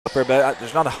but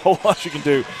there's not a whole lot you can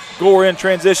do. Gore in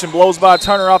transition, blows by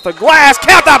Turner off the glass.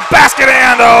 Count the basket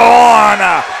and on.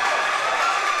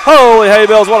 Holy hay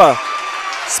bells, what a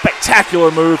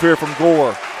spectacular move here from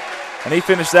Gore. And he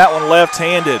finished that one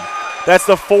left-handed. That's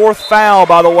the 4th foul,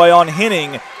 by the way, on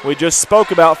Henning. We just spoke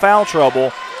about foul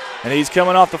trouble, and he's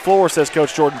coming off the floor, says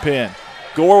Coach Jordan Penn.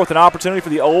 Gore with an opportunity for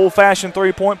the old-fashioned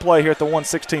three-point play here at the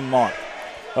 1:16 mark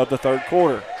of the third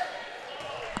quarter.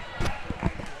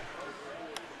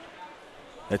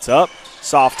 It's up,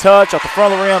 soft touch off the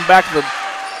front of the rim, back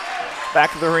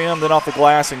of the rim, then off the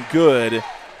glass, and good.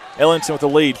 Ellington with the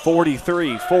lead,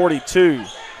 43-42.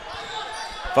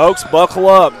 Folks, buckle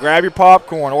up. Grab your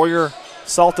popcorn or your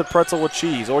salted pretzel with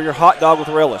cheese or your hot dog with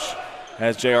relish,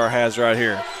 as JR has right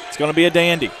here. It's going to be a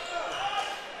dandy.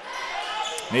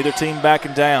 Neither team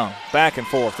backing down. Back and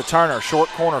forth. The Turner, short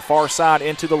corner, far side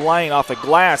into the lane, off the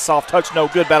glass. Soft touch, no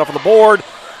good. Battle for the board.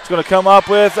 It's going to come up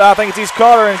with, I think it's East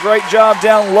Carter, and great job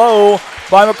down low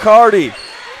by McCarty.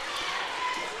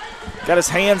 Got his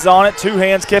hands on it. 2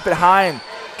 hands, kept it high and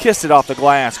kissed it off the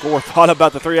glass. Gore thought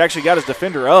about the three. Actually got his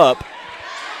defender up.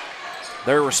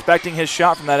 They're respecting his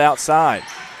shot from that outside.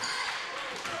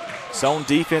 Zone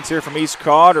defense here from East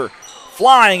Carter.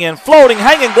 Flying and floating,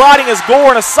 hanging, gliding is Gore,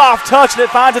 and a soft touch, and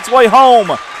it finds its way home.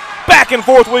 Back and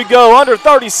forth we go. Under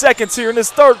 30 seconds here in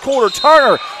this third quarter.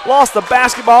 Turner lost the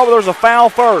basketball, but there's a foul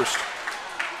first.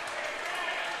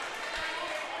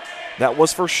 That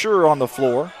was for sure on the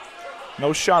floor.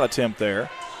 No shot attempt there.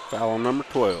 Foul on number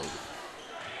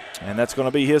 12. And that's going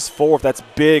to be his 4th. That's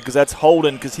big because that's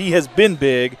Holden, because he has been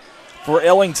big for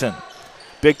Ellington.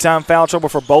 Big-time foul trouble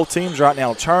for both teams right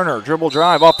now. Turner, dribble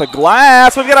drive off the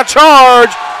glass. We've got a charge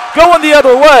going the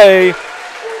other way.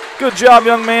 Good job,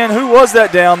 young man. Who was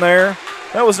that down there?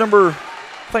 That was number,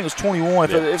 I think it was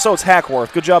 21. Yeah. If so, it's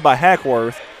Hackworth. Good job by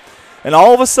Hackworth. And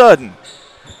all of a sudden,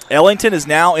 Ellington is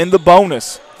now in the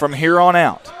bonus from here on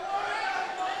out.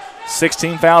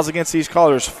 16 fouls against East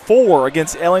Carter. 4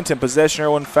 against Ellington. Possession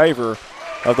arrow in favor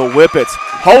of the Whippets.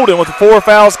 Holden with the 4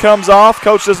 fouls comes off.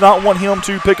 Coach does not want him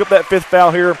to pick up that 5th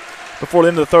foul here before the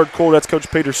end of the third quarter. That's Coach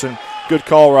Peterson. Good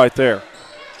call right there.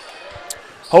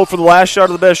 Hold for the last shot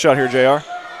or the best shot here, JR?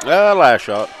 Last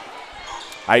shot.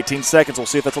 18 seconds. We'll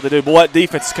see if that's what they do. Bullet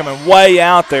defense is coming way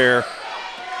out there.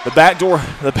 The backdoor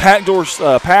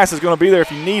pass is going to be there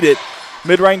if you need it.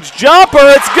 Mid-range jumper.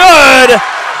 It's good.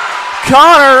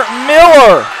 Connor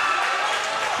Miller.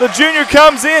 The junior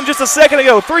comes in just a second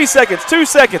ago. 3 seconds, 2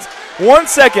 seconds, 1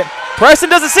 second. Preston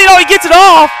doesn't see it. Oh, he gets it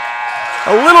off.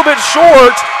 A little bit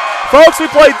short. Folks, we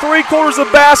played 3 quarters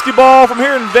of basketball from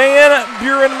here in Van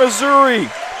Buren, Missouri.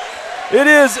 It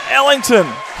is Ellington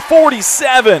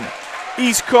 47,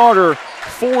 East Carter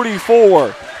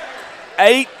 44.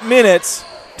 8 minutes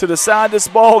to decide this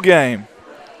ball game.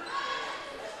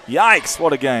 Yikes,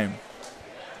 what a game.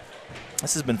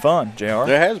 This has been fun, JR. It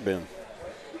has been.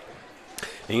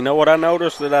 And you know what I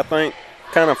noticed that I think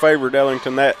kind of favored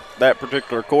Ellington that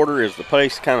particular quarter is the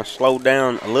pace kind of slowed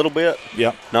down a little bit.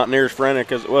 Yep. Not near as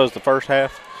frantic as it was the first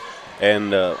half.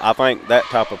 And I think that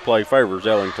type of play favors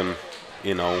Ellington,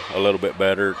 you know, a little bit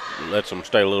better. Lets them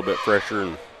stay a little bit fresher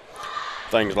and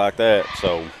things like that.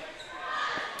 So,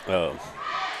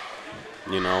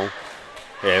 you know,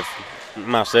 if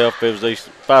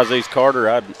I was East Carter,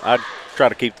 I'd try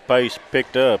to keep the pace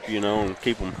picked up, you know, and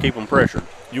keep them pressured.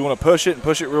 You want to push it and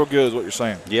push it real good is what you're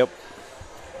saying. Yep.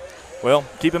 Well,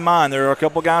 keep in mind there are a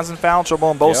couple guys in foul trouble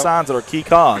on both sides that are key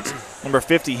cogs. Number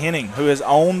 50, Henning, who has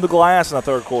owned the glass in the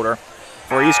third quarter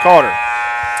for East Carter.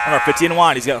 Number 50 in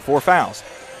white, he's got 4 fouls.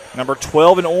 Number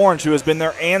 12 in orange, who has been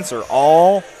their answer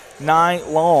all night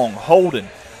long, Holden.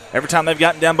 Every time they've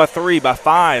gotten down by 3, by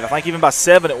 5, I think even by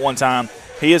 7 at one time,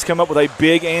 he has come up with a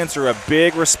big answer, a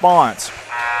big response.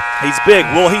 He's big.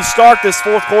 Will he start this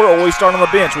fourth quarter or will he start on the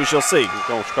bench? We shall see. He's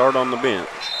going to start on the bench.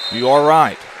 You are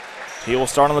right. He will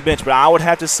start on the bench. But I would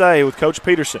have to say with Coach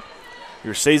Peterson,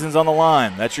 your season's on the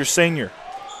line. That's your senior.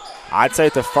 I'd say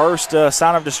at the first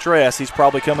sign of distress, he's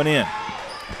probably coming in.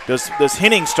 Does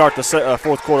Henning start the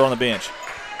fourth quarter on the bench?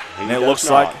 And it looks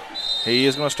like he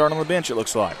is going to start on the bench, it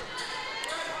looks like.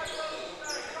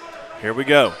 Here we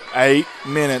go. 8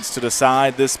 minutes to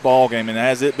decide this ball game, and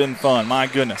has it been fun? My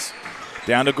goodness.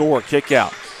 Down to Gore, kick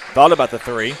out. Thought about the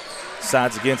 3,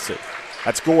 sides against it.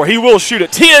 That's Gore. He will shoot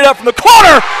it. Tee it up from the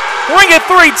corner. Ring it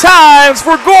 3 times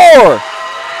for Gore.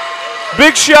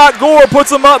 Big shot. Gore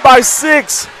puts him up by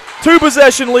 6.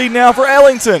 2-possession lead now for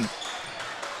Ellington.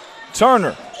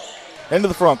 Turner into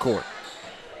the front court.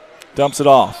 Dumps it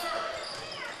off.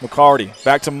 McCarty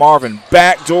back to Marvin.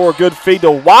 Backdoor, good feed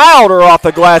to Wilder off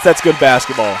the glass. That's good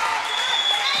basketball.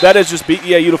 That is just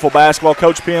beautiful basketball.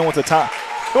 Coach Penn with a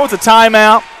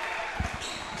timeout.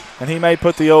 and he may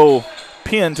put the old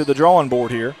pen to the drawing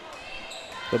board here,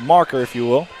 the marker, if you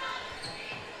will.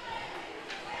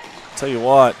 Tell you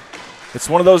what, it's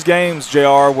one of those games,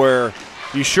 JR, where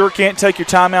you sure can't take your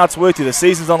timeouts with you. The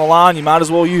season's on the line. You might as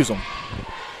well use them.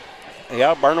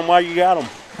 Yeah, burn them while you got them.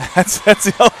 That's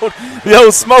the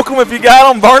old smoke them if you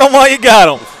got them, burn them while you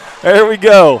got them. There we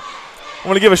go. I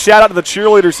want to give a shout-out to the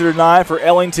cheerleaders here tonight for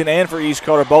Ellington and for East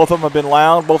Carter. Both of them have been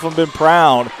loud. Both of them have been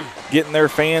proud, getting their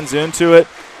fans into it.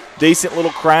 Decent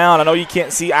little crowd. I know you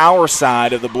can't see our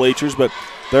side of the bleachers, but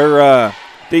they're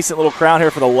decent little crowd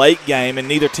here for the late game, and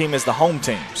neither team is the home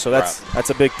team. So that's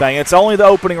a big thing. It's only the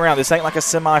opening round. This ain't like a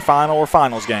semifinal or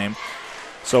finals game.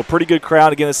 So pretty good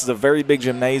crowd. Again, this is a very big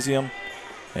gymnasium,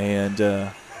 and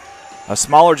a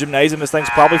smaller gymnasium. This thing's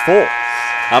probably full.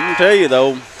 I'm going to tell you,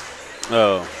 though,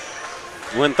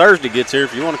 when Thursday gets here,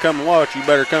 if you want to come and watch, you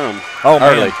better come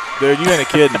early. Man. Dude, you ain't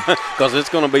kidding. Because it's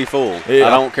going to be full. Yeah. I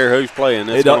don't care who's playing.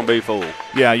 It's going to be full.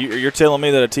 Yeah, you're telling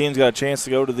me that a team's got a chance to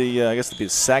go to the, I guess, the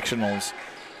sectionals.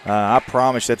 I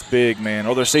promise that's big, man.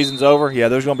 Oh, their season's over? Yeah,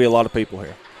 there's going to be a lot of people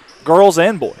here. Girls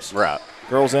and boys. Right.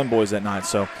 Girls and boys that night.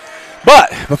 So, but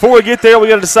before we get there, we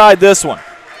got to decide this one.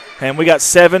 And we got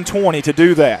 7:20 to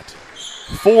do that.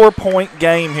 4-point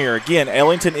game here. Again,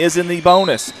 Ellington is in the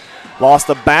bonus. Lost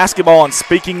the basketball, and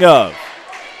speaking of,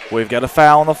 we've got a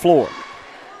foul on the floor.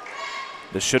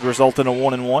 This should result in a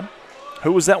 1-and-1.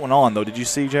 Who was that one on, though? Did you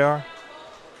see, JR?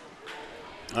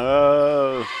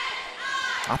 I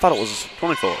thought it was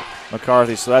 24.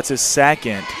 McCarthy, so that's his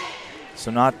second.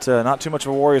 So not too much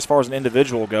of a worry as far as an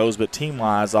individual goes, but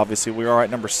team-wise, obviously, we are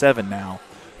at number 7 now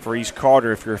for East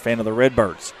Carter if you're a fan of the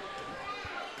Redbirds.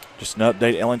 Just an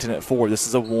update, Ellington at 4. This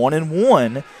is a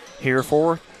 1-and-1 here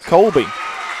for Colby.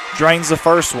 Drains the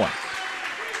first one.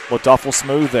 Looked awful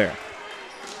smooth there.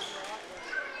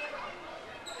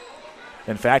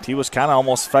 In fact, he was kind of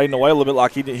almost fading away a little bit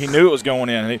like he knew it was going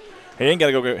in. He ain't got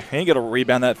to go. He ain't got to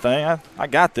rebound that thing. I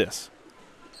got this.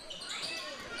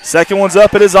 Second one's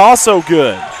up. It is also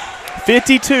good.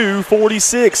 52-46,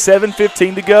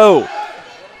 7:15 to go.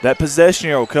 That possession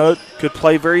arrow could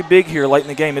play very big here late in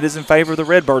the game. It is in favor of the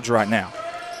Redbirds right now.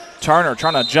 Turner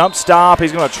trying to jump stop.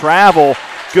 He's going to travel.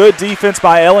 Good defense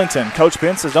by Ellington. Coach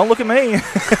Penn says, "Don't look at me."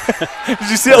 Did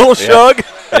you see a little shrug?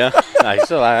 Yeah. He's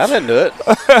still like, I didn't do it.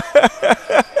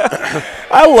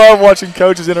 I love watching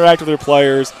coaches interact with their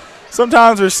players.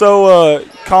 Sometimes they're so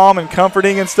calm and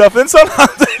comforting and stuff, and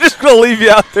sometimes they're just going to leave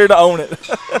you out there to own it.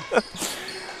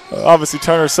 Obviously,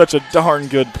 Turner's such a darn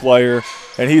good player,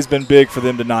 and he's been big for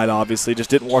them tonight, obviously. Just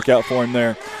didn't work out for him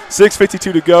there.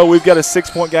 6:52 to go. We've got a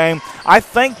 6-point game. I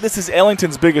think this is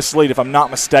Ellington's biggest lead, if I'm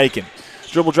not mistaken.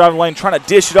 Dribble driving lane, trying to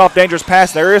dish it off. Dangerous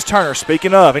pass. There is Turner.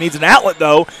 Speaking of, he needs an outlet,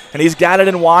 though, and he's got it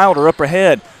in Wilder up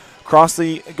ahead. Across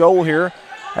the goal here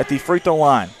at the free throw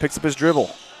line. Picks up his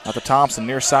dribble. Out to Thompson,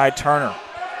 near side Turner.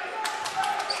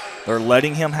 They're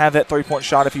letting him have that three-point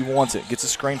shot if he wants it. Gets a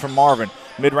screen from Marvin.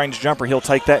 Mid-range jumper, he'll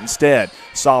take that instead.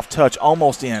 Soft touch,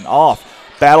 almost in, off.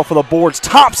 Battle for the boards.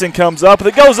 Thompson comes up, and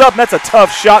it goes up, and that's a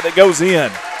tough shot that goes in.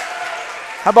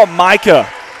 How about Micah?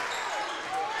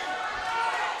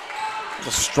 A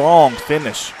strong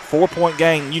finish. 4-point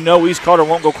game. You know East Carter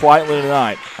won't go quietly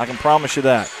tonight. I can promise you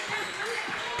that.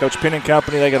 Coach Penn and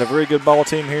company, they got a very good ball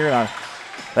team here, and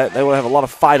they will have a lot of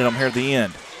fight in them here at the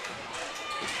end.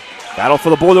 Battle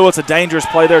for the board, though. It's a dangerous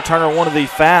play there. Turner wanted the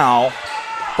foul.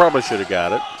 Probably should have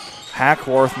got it.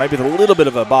 Hackworth, maybe with a little bit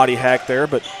of a body hack there,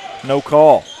 but no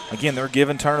call. Again, they're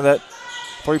giving Turner that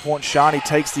three-point shot. He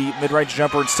takes the mid-range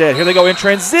jumper instead. Here they go in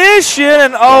transition,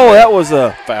 and that was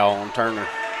a foul on Turner.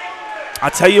 I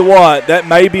tell you what, that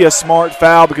may be a smart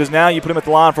foul because now you put him at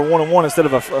the line for 1-on-1 instead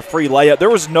of a free layup.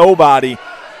 There was nobody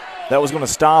that was going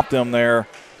to stop them there.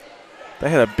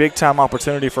 They had a big-time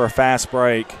opportunity for a fast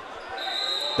break.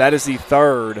 That is the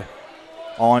third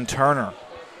on Turner.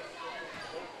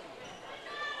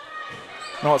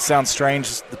 I know it sounds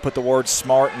strange to put the words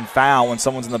smart and foul when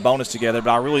someone's in the bonus together,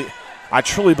 but I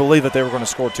truly believe that they were going to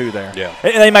score 2 there. Yeah.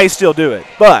 And they may still do it,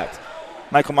 but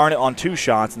Michael Marnett on 2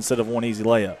 shots instead of 1 easy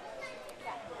layup.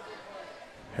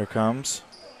 Here comes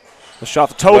the shot.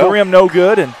 The toe of the rim, no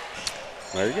good, and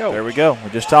there you go. There we go. We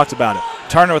just talked about it.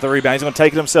 Turner with the rebound. He's going to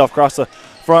take it himself across the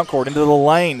front court into the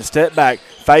lane. Step back,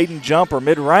 fading jumper,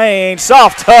 mid-range,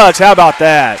 soft touch. How about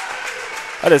that?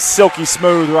 That is silky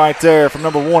smooth right there from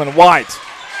number 1 in white.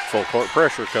 Full court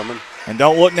pressure coming. And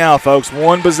don't look now, folks.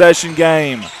 1 possession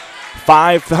game.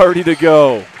 5:30 to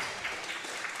go.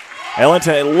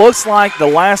 Ellington, it looks like the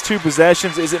last 2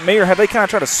 possessions, is it me or have they kind of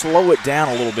tried to slow it down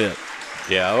a little bit?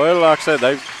 Yeah, well, like I said,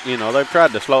 they've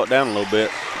tried to slow it down a little bit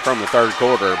from the third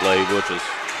quarter, I believe, which is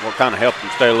what kind of helped them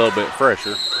stay a little bit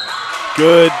fresher.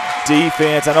 Good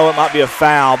defense. I know it might be a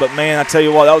foul, but, man, I tell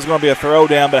you what, that was going to be a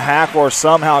throwdown, but Hackworth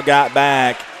somehow got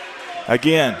back.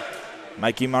 Again,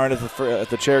 make him earn at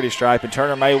the charity stripe, and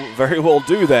Turner may very well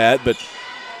do that, but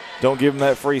don't give him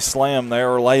that free slam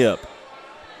there or layup.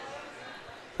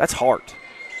 That's heart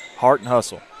and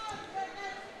hustle.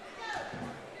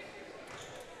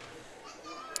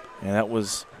 And that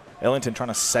was Ellington trying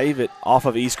to save it off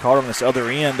of East Carter on this other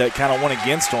end that kind of went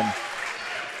against him.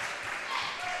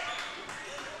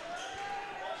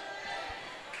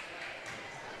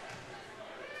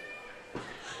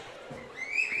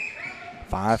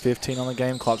 .5:15 on the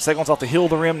game clock. Second one's off the heel of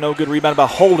the rim. No good. Rebound by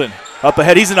Holden. Up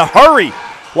ahead. He's in a hurry.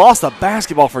 Lost the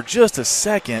basketball for just a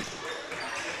second.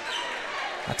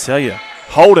 I tell you,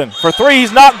 Holden for three.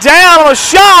 He's knocked down on a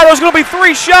shot. There's going to be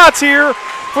 3 shots here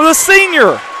for the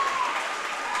senior.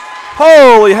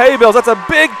 Holy hay bells. That's a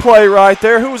big play right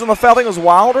there. Who was on the foul? I think it was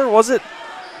Wilder, was it?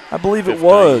 I believe 15. It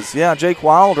was. Yeah, Jake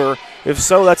Wilder. If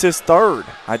so, that's his third,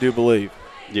 I do believe.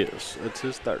 Yes, it's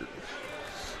his third.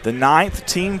 The 9th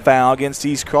team foul against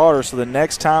East Carter, so the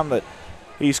next time that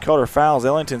East Carter fouls,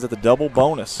 Ellington's at the double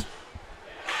bonus.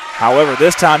 However,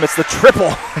 this time it's the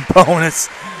triple bonus.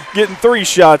 Getting 3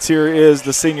 shots here is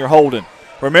the senior Holden.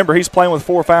 Remember, he's playing with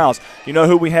 4 fouls. You know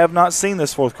who we have not seen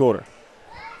this fourth quarter?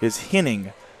 Is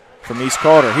Henning from East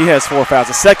Carter. He has 4 fouls.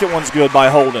 The second one's good by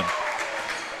Holden.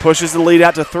 Pushes the lead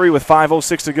out to 3 with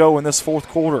 5:06 to go in this fourth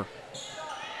quarter.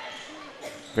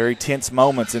 Very tense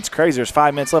moments. It's crazy. There's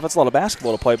 5 minutes left. That's a lot of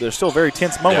basketball to play, but there's still very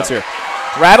tense moments here.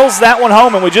 Rattles that one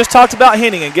home, and we just talked about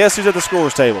Henning, and guess who's at the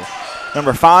scorer's table?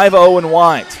 Number 5, Owen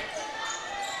White.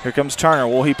 Here comes Turner.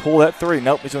 Will he pull that 3?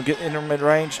 Nope. He's going to get into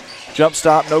mid-range. Jump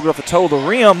stop. No good off the toe of the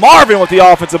rim. Marvin with the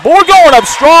offensive board going up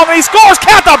strong, and he scores.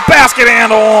 Count the basket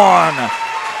and on.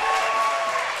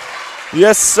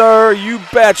 Yes, sir. You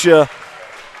betcha.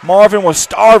 Marvin was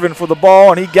starving for the ball,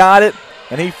 and he got it,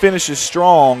 and he finishes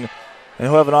strong. And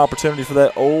he'll have an opportunity for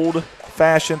that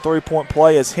old-fashioned three-point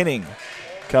play as Henning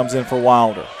comes in for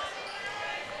Wilder.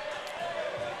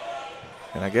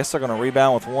 And I guess they're going to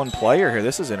rebound with 1 player here.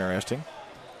 This is interesting.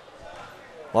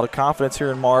 A lot of confidence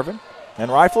here in Marvin, and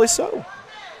rightfully so.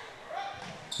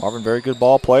 Marvin, very good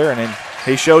ball player, and then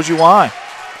he shows you why.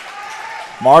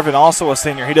 Marvin, also a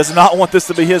senior. He does not want this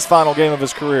to be his final game of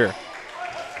his career.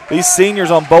 These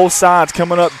seniors on both sides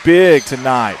coming up big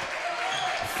tonight.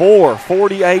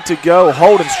 4:48 to go.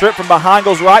 Holden stripped from behind,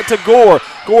 goes right to Gore.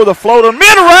 Gore the floater,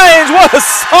 mid-range. What a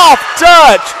soft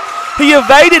touch. He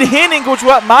evaded Henning, which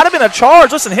might have been a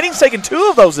charge. Listen, Henning's taken 2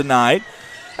 of those tonight.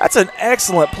 That's an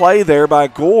excellent play there by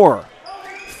Gore.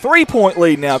 3-point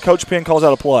lead now. Coach Penn calls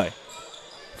out a play.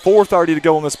 4:30 to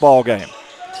go in this ball game.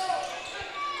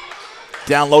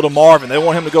 Down low to Marvin. They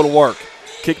want him to go to work.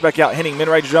 Kick back out. Henning,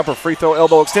 mid-range jumper, free throw,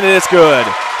 elbow extended. It's good.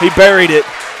 He buried it.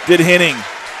 Did Henning.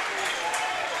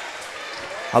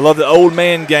 I love the old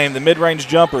man game, the mid-range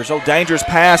jumper. So dangerous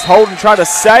pass. Holden tried to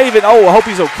save it. Oh, I hope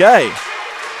he's okay.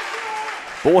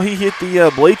 Boy, he hit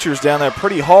the bleachers down there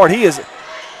pretty hard. He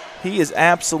is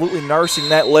absolutely nursing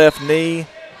that left knee,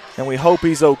 and we hope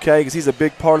he's okay because he's a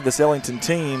big part of this Ellington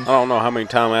team. I don't know how many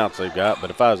timeouts they've got, but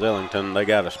if I was Ellington, they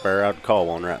got a spare. I'd call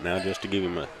one right now just to give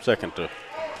him a second to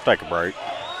take a break.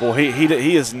 Well,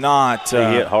 he is not. He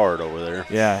hit hard over there.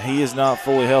 Yeah, he is not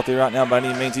fully healthy right now by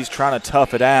any means. He's trying to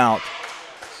tough it out.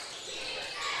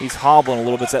 He's hobbling a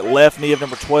little bit. It's that left knee of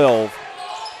number 12.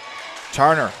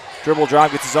 Turner, dribble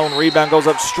drive, gets his own rebound, goes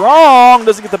up strong.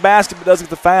 Doesn't get the basket, but does get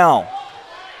the foul.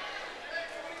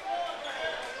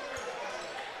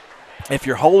 If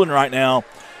you're holding right now,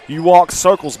 you walk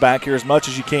circles back here as much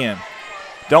as you can.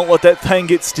 Don't let that thing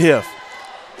get stiff.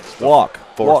 Walk.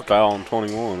 Fourth foul on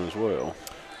 21 as well.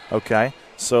 Okay,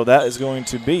 so that is going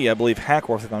to be, I believe,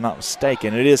 Hackworth, if I'm not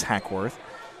mistaken. It is Hackworth.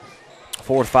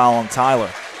 4th foul on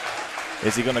Tyler.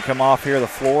 Is he going to come off here the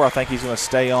floor? I think he's going to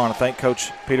stay on. I think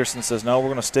Coach Peterson says, no, we're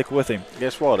going to stick with him.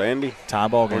 Guess what, Andy? Tie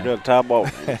ball game. We're going to tie ball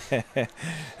game.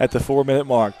 At the 4-minute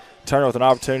mark. Turner with an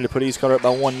opportunity to put East Carter up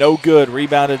by 1. No good.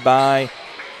 Rebounded by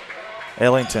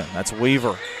Ellington. That's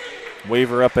Weaver.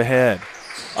 Weaver up ahead.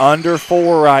 Under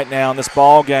 4 right now in this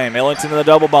ball game. Ellington in the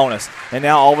double bonus. And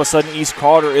now all of a sudden East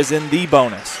Carter is in the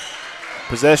bonus.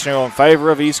 Possession in favor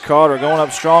of East Carter. Going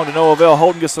up strong to no avail.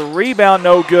 Holden gets the rebound.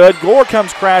 No good. Gore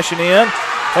comes crashing in.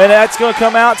 And that's going to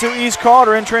come out to East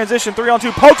Carter in transition.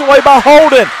 3-on-2. Poked away by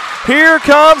Holden. Here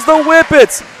comes the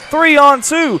Whippets.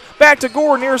 3-on-2. Back to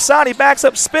Gore near side. He backs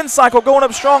up, spin cycle, going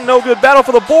up strong. No good. Battle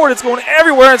for the board. It's going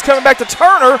everywhere. And it's coming back to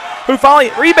Turner, who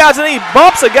finally rebounds, and he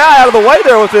bumps a guy out of the way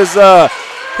there with his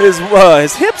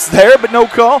hips there, but no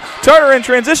call. Turner in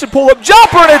transition, pull up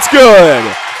jumper, and it's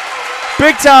good.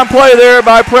 Big time play there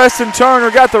by Preston Turner.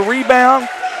 Got the rebound,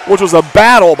 which was a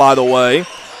battle, by the way.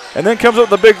 And then comes up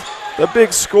the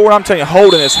big score. I'm telling you,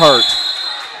 Holden is hurt.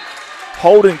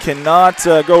 Holden cannot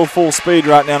go full speed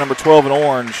right now, number 12 in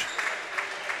orange.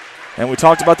 And we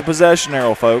talked about the possession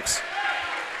arrow, folks,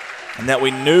 and that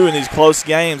we knew in these close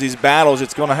games, these battles, they're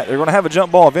going to have a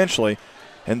jump ball eventually.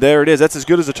 And there it is. That's as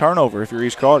good as a turnover if you're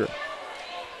East Carter.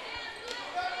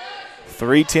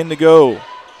 3:10 to go.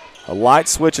 A light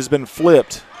switch has been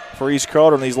flipped for East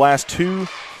Carter in these last 2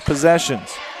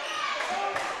 possessions.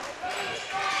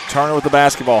 Turner with the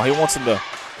basketball. He wants him to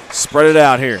spread it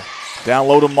out here. Down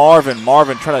low to Marvin.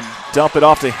 Marvin trying to dump it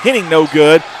off to Henning. No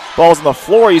good. Ball's on the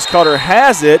floor. East Carter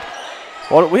has it.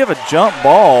 Well, we have a jump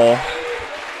ball.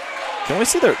 Can we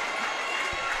see there?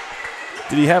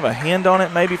 Did he have a hand on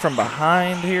it maybe from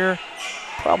behind here?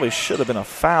 Probably should have been a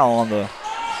foul on the.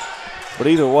 But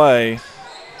either way.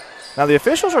 Now the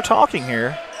officials are talking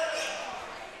here.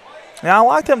 Now I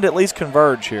like them to at least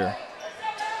converge here.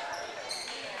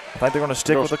 I think they're going to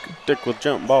stick with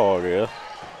jump ball, I guess.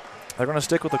 They're going to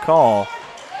stick with the call.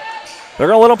 They're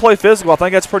going to let them play physical. I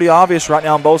think that's pretty obvious right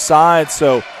now on both sides.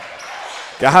 So,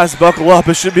 guys, buckle up.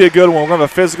 It should be a good one. We're going to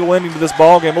have a physical ending to this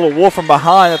ball game. A little Wolf from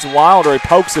behind. That's Wilder. He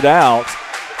pokes it out.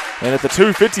 And at the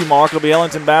 2:50 mark, it'll be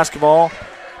Ellington basketball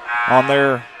on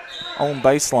their own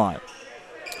baseline.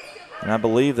 And I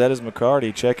believe that is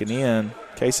McCarty checking in.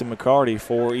 Casey McCarty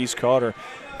for East Carter.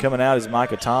 Coming out is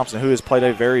Micah Thompson, who has played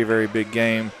a very, very big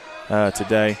game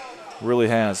today. Really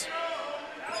has.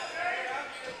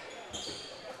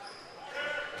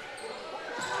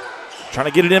 Trying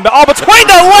to get it in. Oh, between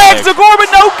the legs to Corbin.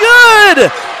 No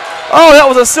good. Oh, that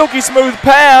was a silky smooth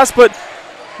pass, but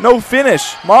no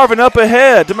finish. Marvin up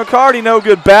ahead to McCarty. No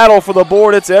good. Battle for the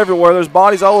board. It's everywhere. There's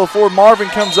bodies all over the floor. Marvin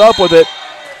comes up with it,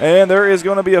 and there is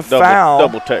going to be a foul.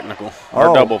 Double technical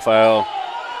or double foul.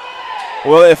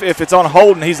 Well, if it's on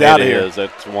Holden, he's out of here. It is.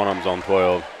 That's one of them's on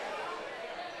 12.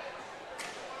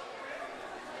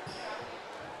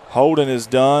 Holden is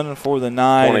done for the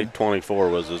night. 24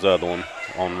 was his other one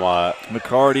on White.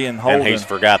 McCarty and Holden. And he's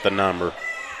forgot the number.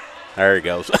 There he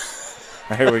goes.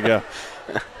 Here we go.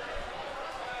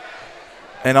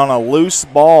 And on a loose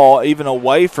ball, even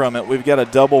away from it, we've got a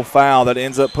double foul that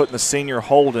ends up putting the senior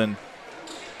Holden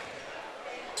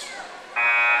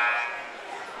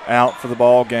out for the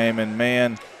ball game. And,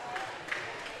 man,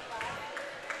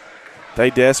 they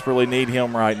desperately need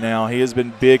him right now. He has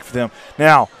been big for them.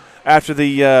 Now, after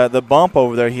the bump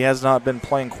over there, he has not been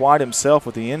playing quite himself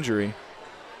with the injury.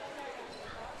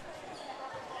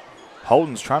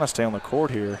 Holden's trying to stay on the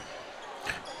court here.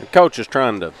 The coach is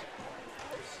trying to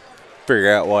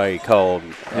figure out why he called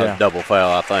a double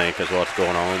foul, I think, is what's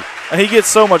going on. And he gets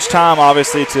so much time,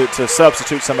 obviously, to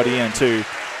substitute somebody in, too.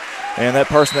 And that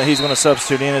person that he's going to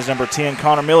substitute in is number 10,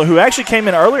 Connor Miller, who actually came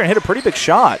in earlier and hit a pretty big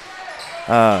shot.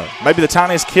 Maybe the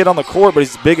tiniest kid on the court, but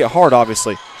he's big at heart,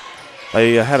 obviously.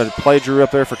 They had a play drew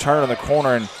up there for Turner in the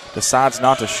corner and decides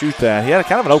not to shoot that. He had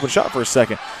kind of an open shot for a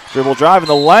second. Dribble drive in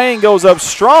the lane, goes up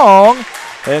strong,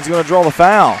 and he's going to draw the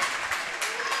foul.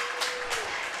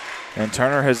 And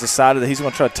Turner has decided that he's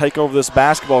going to try to take over this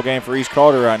basketball game for East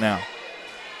Carter right now.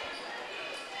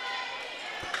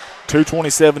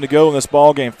 2:27 to go in this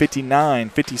ball game.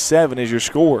 59-57 is your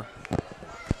score.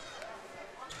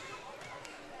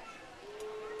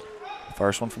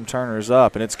 First one from Turner is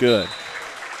up, and it's good.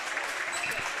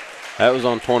 That was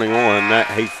on 21, and that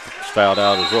he's fouled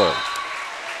out as well.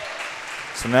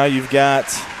 So now you've got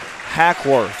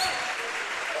Hackworth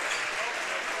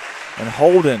and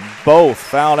Holden both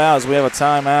fouled out as we have a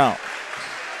timeout.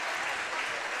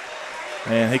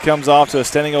 And he comes off to a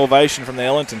standing ovation from the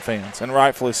Ellington fans, and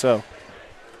rightfully so.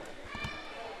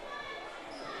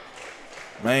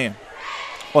 Man,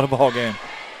 what a ball game.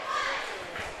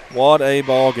 What a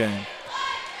ball game.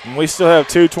 And we still have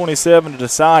 2:27 to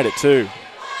decide it, too.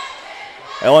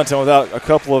 Ellington without a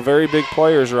couple of very big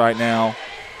players right now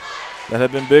that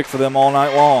have been big for them all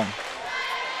night long.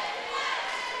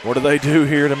 What do they do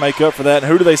here to make up for that?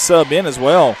 And who do they sub in as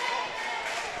well?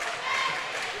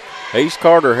 East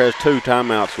Carter has 2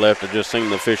 timeouts left. I just seen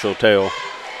the official tell.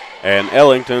 And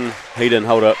Ellington, he didn't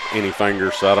hold up any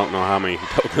fingers, so I don't know how many he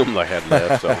told them they had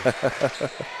left.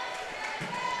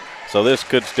 So this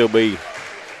could still be,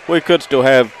 we could still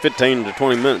have 15 to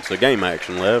 20 minutes of game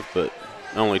action left, but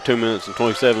only 2 minutes and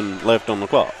 27 left on the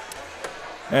clock.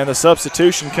 And the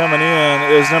substitution coming in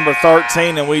is number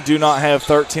 13, and we do not have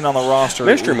 13 on the roster.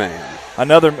 Mystery Man.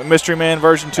 Another Mystery Man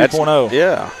version 2.0.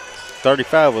 Yeah.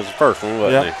 35 was the first one,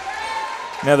 wasn't he?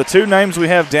 Now, the 2 names we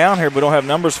have down here but don't have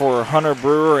numbers for are Hunter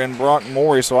Brewer and Brock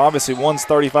Morey, so obviously one's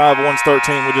 35, one's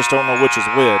 13. We just don't know which is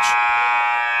which.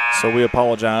 So we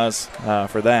apologize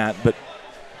for that. But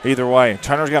either way,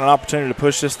 Turner's got an opportunity to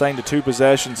push this thing to 2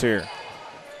 possessions here.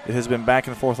 It has been back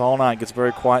and forth all night. Gets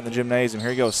very quiet in the gymnasium.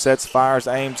 Here he goes. Sets, fires,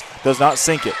 aims, does not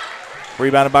sink it.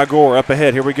 Rebounded by Gore. Up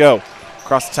ahead. Here we go.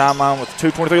 Across the timeline with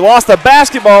 2:23. Lost the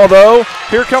basketball, though.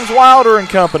 Here comes Wilder and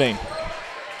company.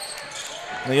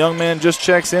 And the young man just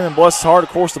checks in, and bless his heart, of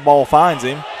course, the ball finds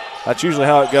him. That's usually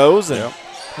how it goes. And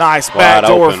nice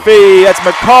backdoor feed. That's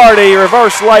McCarty.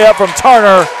 Reverse layup from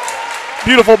Turner.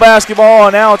 Beautiful basketball,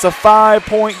 and now it's a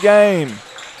 5-point game.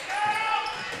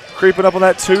 Creeping up on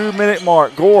that 2-minute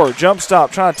mark. Gore, jump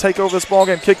stop, trying to take over this ball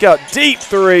game. Kick out, deep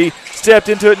three. Stepped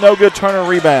into it, no good. Turner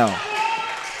rebound.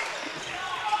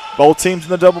 Both teams in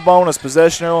the double bonus.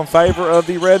 Possession arrow in favor of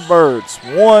the Redbirds.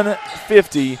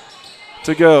 1:50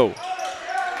 to go.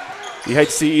 You hate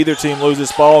to see either team lose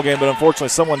this ball game, but unfortunately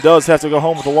someone does have to go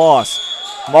home with a loss.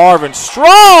 Marvin,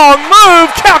 strong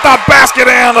move. Count the basket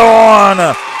and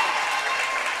one.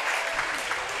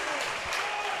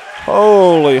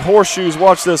 Holy horseshoes.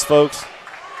 Watch this, folks.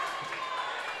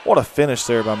 What a finish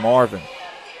there by Marvin.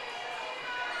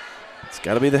 It's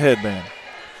got to be the headband.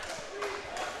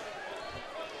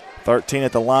 13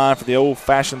 at the line for the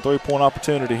old-fashioned three-point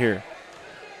opportunity here.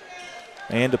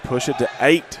 And to push it to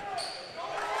 8.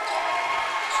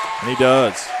 And he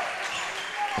does.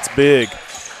 It's big.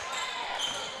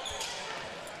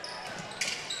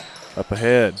 Up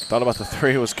ahead. Thought about the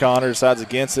three. It was Connor. Decides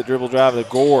against it. Dribble drive to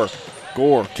Gore.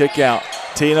 Gore, kick out.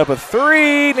 Teeing up a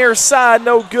three. Near side.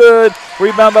 No good.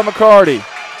 Rebound by McCarty.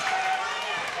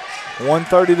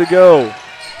 1:30 to go.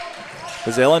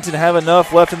 Does Ellington have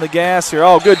enough left in the gas here?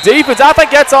 Oh, good defense. I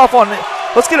think that's off on it.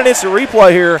 Let's get an instant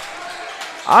replay here.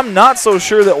 I'm not so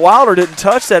sure that Wilder didn't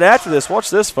touch that after this. Watch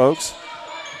this, folks.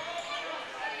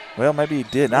 Well, maybe he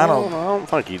did. I don't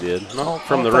think he did. Not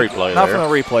from the replay. Not from the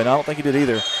replay. No, I don't think he did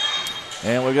either.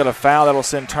 And we've got a foul that'll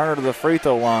send Turner to the free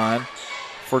throw line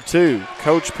for 2.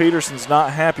 Coach Peterson's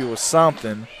not happy with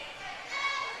something.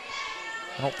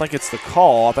 I don't think it's the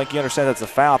call. I think he understands that's a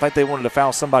foul. I think they wanted to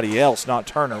foul somebody else, not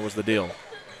Turner was the deal.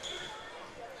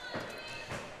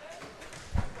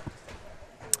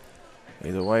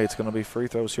 Either way, it's going to be free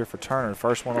throws here for Turner.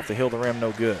 First one off the hill of the rim,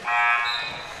 no good.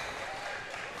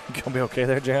 You going to be okay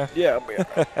there, Jeff? Yeah, I'll be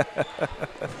okay.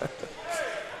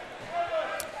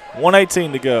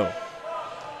 1:18 to go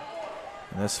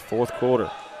in this fourth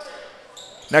quarter.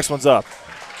 Next one's up.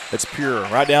 It's Pure,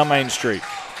 right down Main Street.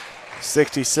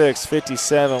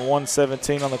 66-57,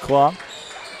 1:17 on the clock.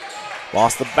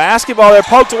 Lost the basketball there,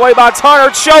 poked away by Turner.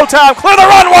 It's showtime, clear the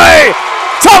runway!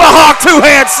 Tomahawk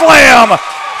two-hand slam!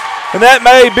 And that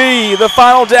may be the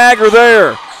final dagger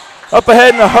there. Up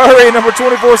ahead in a hurry, number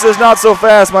 24 says not so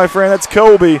fast, my friend. That's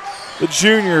Kobe, the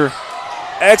junior.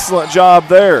 Excellent job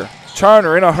there.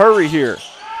 Turner in a hurry here.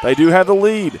 They do have the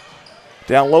lead.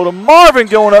 Down low to Marvin,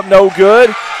 going up no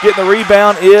good. Getting the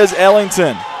rebound is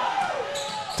Ellington.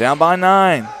 Down by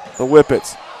 9, the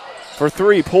Whippets. For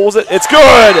 3, pulls it, it's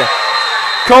good!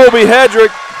 Colby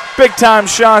Hedrick, big-time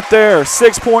shot there.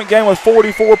 6-point game with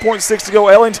 44.6 to go.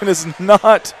 Ellington is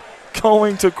not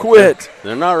going to quit.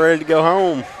 They're not ready to go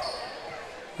home.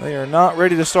 They are not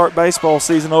ready to start baseball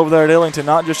season over there at Ellington,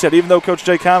 not just yet. Even though Coach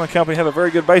Jay Kime and company have a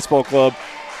very good baseball club,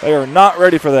 they are not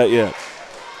ready for that yet.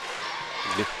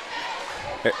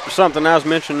 Something I was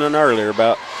mentioning earlier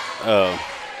about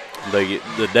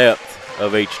the depth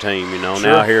of each team, you know.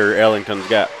 Sure. Now here Ellington's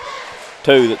got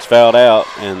 2 that's fouled out,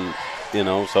 and, you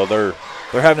know, so they're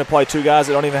having to play 2 guys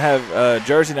that don't even have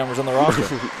jersey numbers on the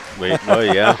roster. well,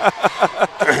 yeah.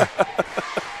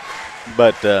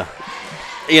 But,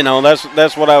 you know,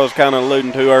 that's what I was kind of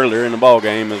alluding to earlier in the ball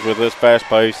game, is with this fast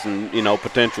pace and, you know,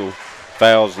 potential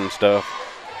fouls and stuff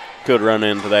could run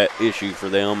into that issue for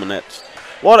them, and that's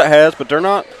what it has. But they're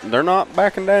not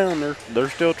backing down. They're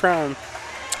still trying.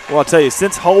 Well, I'll tell you,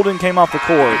 since Holden came off the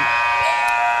court,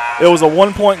 it was a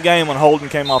 1-point game when Holden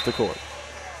came off the court.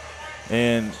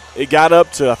 And it got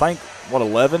up to, I think,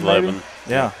 11 maybe? 11.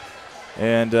 Yeah.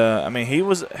 And, I mean,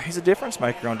 he's a difference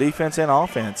maker on defense and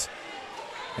offense.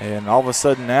 And all of a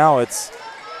sudden now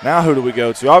who do we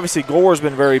go to? Obviously, Gore's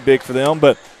been very big for them,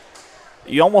 but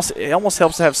it almost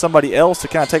helps to have somebody else to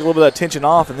kind of take a little bit of that tension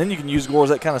off, and then you can use Gore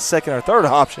as that kind of second or third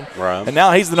option. Right. And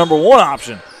now he's the number 1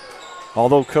 option.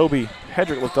 Although Kobe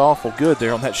Hedrick looked awful good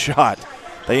there on that shot.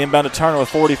 They inbound to Turner with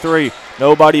 43.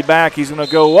 Nobody back. He's going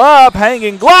to go up,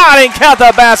 hanging, gliding, count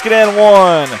that basket and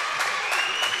 1.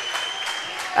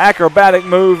 Acrobatic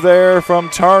move there from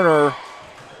Turner.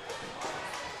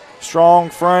 Strong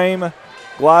frame,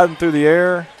 gliding through the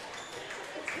air.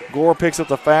 Gore picks up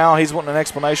the foul. He's wanting an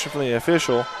explanation from the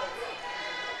official.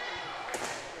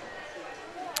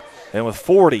 And with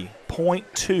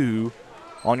 40.2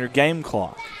 on your game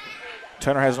clock,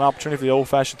 Turner has an opportunity for the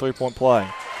old-fashioned three-point play.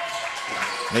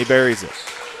 And he buries it.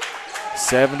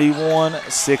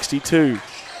 71-62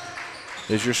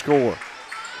 is your score.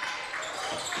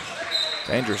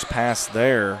 Dangerous pass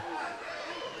there.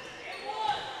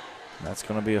 That's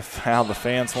going to be a foul. The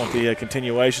fans want the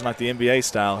continuation like the NBA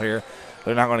style here.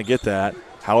 They're not going to get that.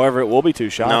 However, it will be 2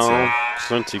 shots. No, here.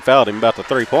 Since he fouled him about the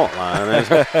 3-point line.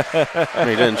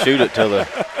 He didn't shoot it to the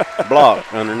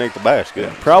block underneath the basket.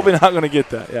 Yeah, probably not going to get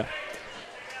that, yeah.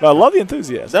 But I love the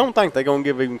enthusiasm. I don't think they're going to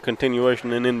give him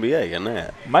continuation in NBA in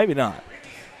that. Maybe not.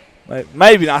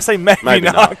 Maybe not. I say maybe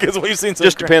not because we've seen some.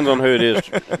 Just depends on who it is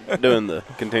doing the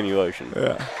continuation.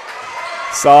 Yeah.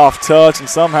 Soft touch, and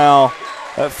somehow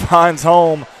that finds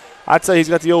home. I'd say he's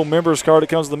got the old members card. It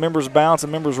comes with the members bounce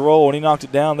and members roll, and he knocked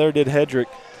it down there, did Hedrick.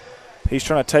 He's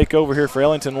trying to take over here for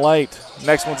Ellington late.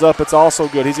 Next one's up. It's also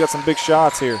good. He's got some big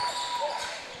shots here.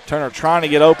 Turner trying to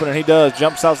get open, and he does.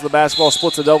 Jumps out to the basketball,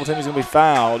 splits a double team. He's going to be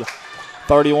fouled.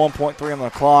 31.3 on the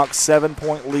clock.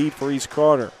 7-point lead for East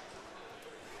Carter.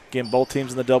 Again, both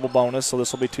teams in the double bonus, so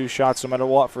this will be 2 shots no matter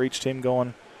what for each team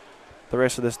going the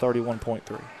rest of this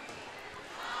 31.3.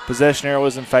 Possession arrow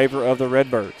is in favor of the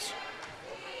Redbirds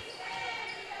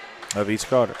of East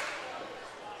Carter.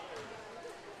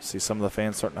 See some of the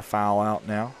fans starting to foul out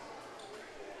now.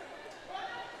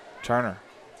 Turner,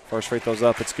 first free throw's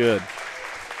up, it's good.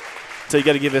 So you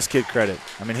got to give this kid credit.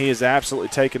 I mean, he has absolutely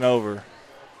taken over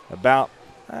about,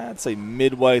 I'd say,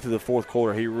 midway through the 4th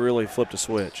quarter. He really flipped a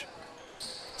switch.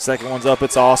 Second one's up,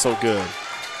 it's also good.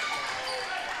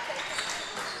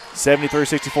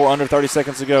 73-64, under 30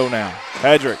 seconds to go now.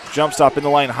 Hedrick, jump stop in the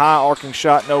lane, high arcing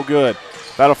shot, no good.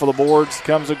 Battle for the boards,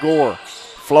 comes a Gore.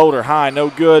 Floater, high,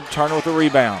 no good. Turner with the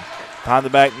rebound. Behind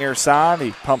the back near side, he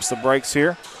pumps the brakes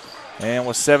here. And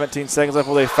with 17 seconds left,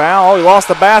 will they foul? Oh, he lost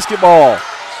the basketball.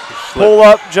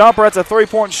 Pull-up jumper, that's a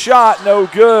 3-point shot, no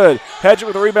good. Hedrick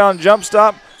with the rebound, jump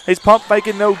stop. He's pump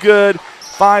faking, no good.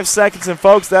 5 seconds, and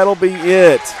folks, that'll be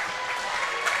it.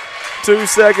 2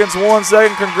 seconds, 1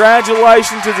 second.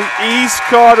 Congratulations to the East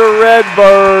Carter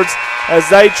Redbirds as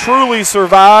they truly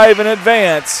survive and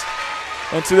advance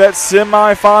into that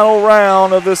semifinal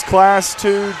round of this Class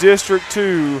 2 District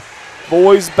 2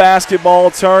 boys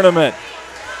basketball tournament.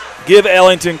 Give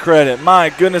Ellington credit. My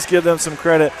goodness, give them some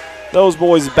credit. Those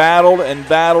boys battled and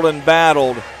battled and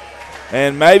battled.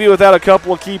 And maybe without a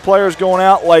couple of key players going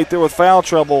out late there with foul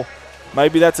trouble,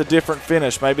 maybe that's a different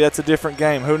finish. Maybe that's a different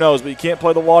game. Who knows? But you can't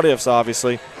play the what-ifs,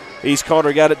 obviously. East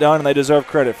Carter got it done, and they deserve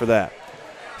credit for that.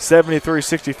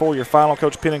 73-64, your final.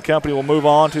 Coach Penn and company will move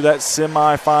on to that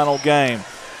semifinal game.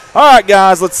 All right,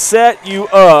 guys, let's set you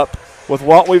up with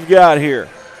what we've got here.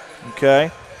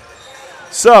 Okay?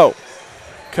 So,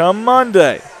 come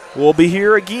Monday, we'll be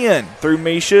here again through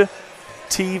Misha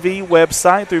TV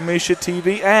website, through Misha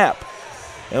TV app.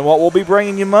 And what we'll be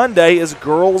bringing you Monday is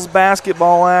girls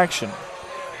basketball action.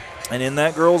 And in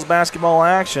that girls basketball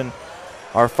action,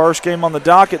 our first game on the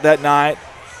docket that night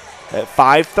at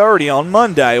 5:30 on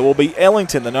Monday will be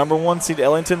Ellington, the number 1 seed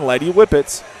Ellington Lady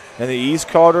Whippets, and the East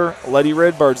Carter Lady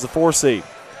Redbirds, the 4 seed.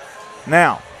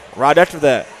 Now, right after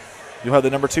that, you'll have the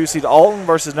number 2 seed Alton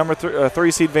versus number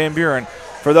 3 seed Van Buren.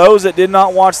 For those that did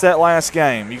not watch that last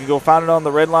game, you can go find it on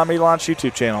the Red Line Media Launch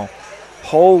YouTube channel.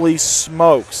 Holy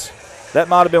smokes. That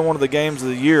might have been one of the games of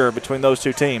the year between those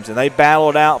two teams, and they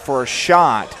battled out for a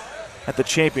shot at the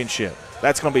championship.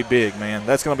 That's going to be big, man.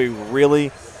 That's going to be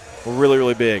really, really,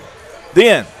 really big.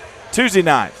 Then, Tuesday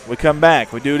night, we come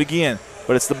back. We do it again,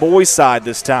 but it's the boys' side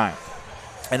this time.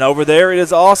 And over there, it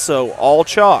is also all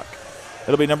chalk.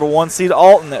 It'll be number 1 seed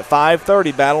Alton at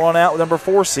 5:30, battling out with number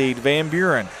 4 seed Van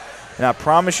Buren. And I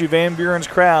promise you Van Buren's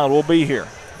crowd will be here.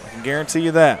 I can guarantee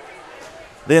you that.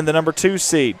 Then the number 2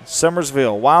 seed,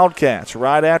 Summersville Wildcats,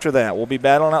 right after that. We'll be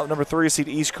battling out with number 3 seed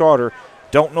East Carter.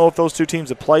 Don't know if those two teams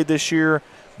have played this year,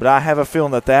 but I have a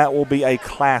feeling that that will be a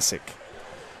classic.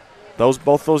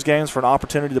 Both those games for an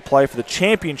opportunity to play for the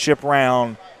championship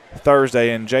round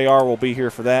Thursday, and JR will be here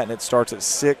for that, and it starts at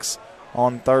 6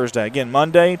 on Thursday. Again,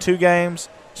 Monday, 2 games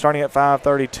starting at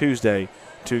 5:30. Tuesday,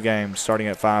 2 games starting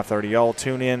at 5:30. Y'all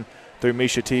tune in through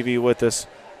Misha TV with us.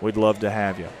 We'd love to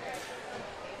have you.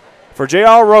 For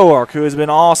J.R. Roark, who has been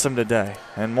awesome today,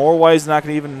 in more ways than I can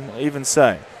even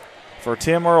say. For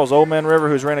Tim Earls, Old Man River,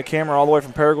 who's ran a camera all the way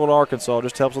from Paragould to Arkansas,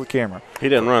 just helps with the camera. He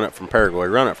didn't run it from Paragould. He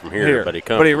ran it from here.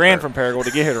 But he ran from Paragould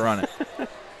to get here to run it.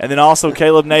 And then also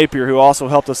Caleb Napier, who also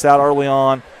helped us out early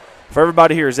on. For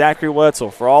everybody here, Zachary Wetzel,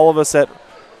 for all of us at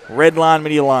Red Line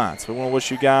Media Alliance, we want to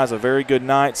wish you guys a very good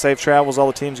night. Safe travels, all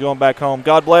the teams going back home.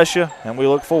 God bless you, and we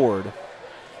look forward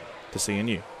to seeing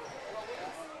you.